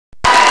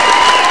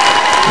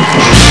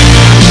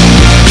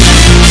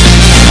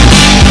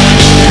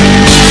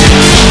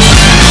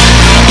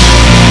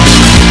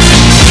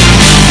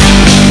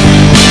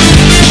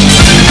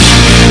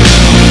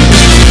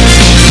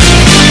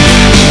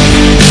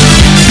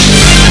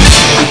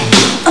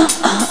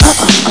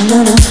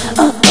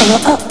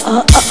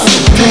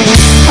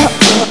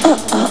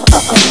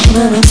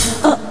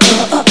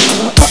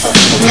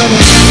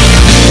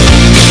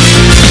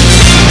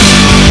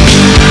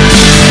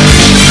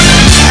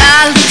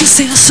can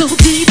see us so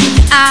deep in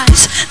your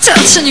eyes,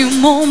 touching you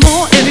more and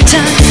more every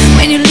time.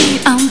 When you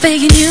leave, I'm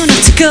begging you not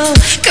to go.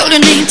 Call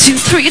your name 2,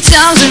 3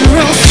 times in a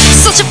row.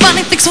 Such a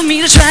funny thing for me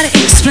to try to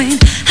explain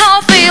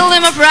how I feel in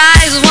my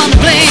pride is one to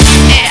blame.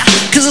 Yeah,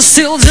 cause I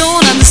still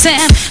don't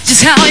understand just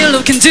how you're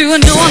looking to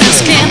and no one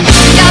else can.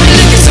 Got me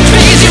looking so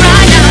crazy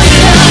right now.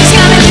 It's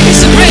got me looking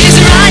so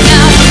crazy right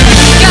now.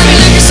 Got me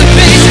looking so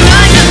crazy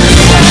right now.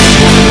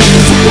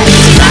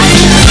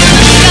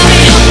 Got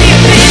me help me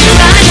baby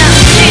right now.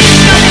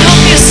 Got me help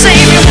me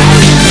save you.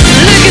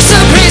 Looking so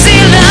crazy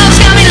love.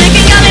 Got me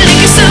looking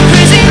so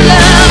crazy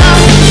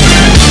love.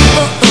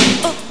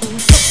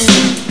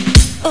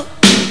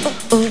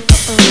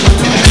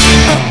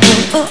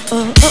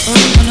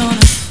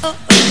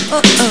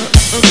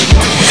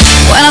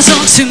 When I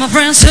talk to my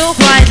friends so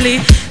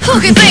quietly, who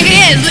can think it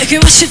is? Look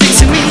at what she did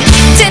to me.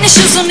 Tennis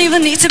shoes don't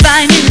even need to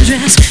buy a new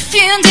dress.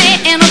 Feeling day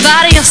and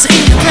nobody else in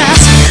the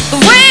grass. The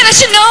way that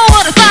you know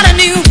what I thought I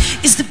knew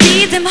is the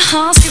beat that my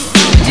heart's going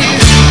to do.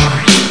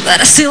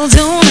 But I still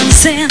don't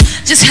understand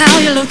just how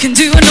you're looking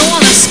to and no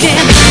one else can.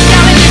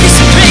 Got me looking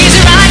so crazy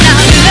right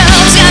now.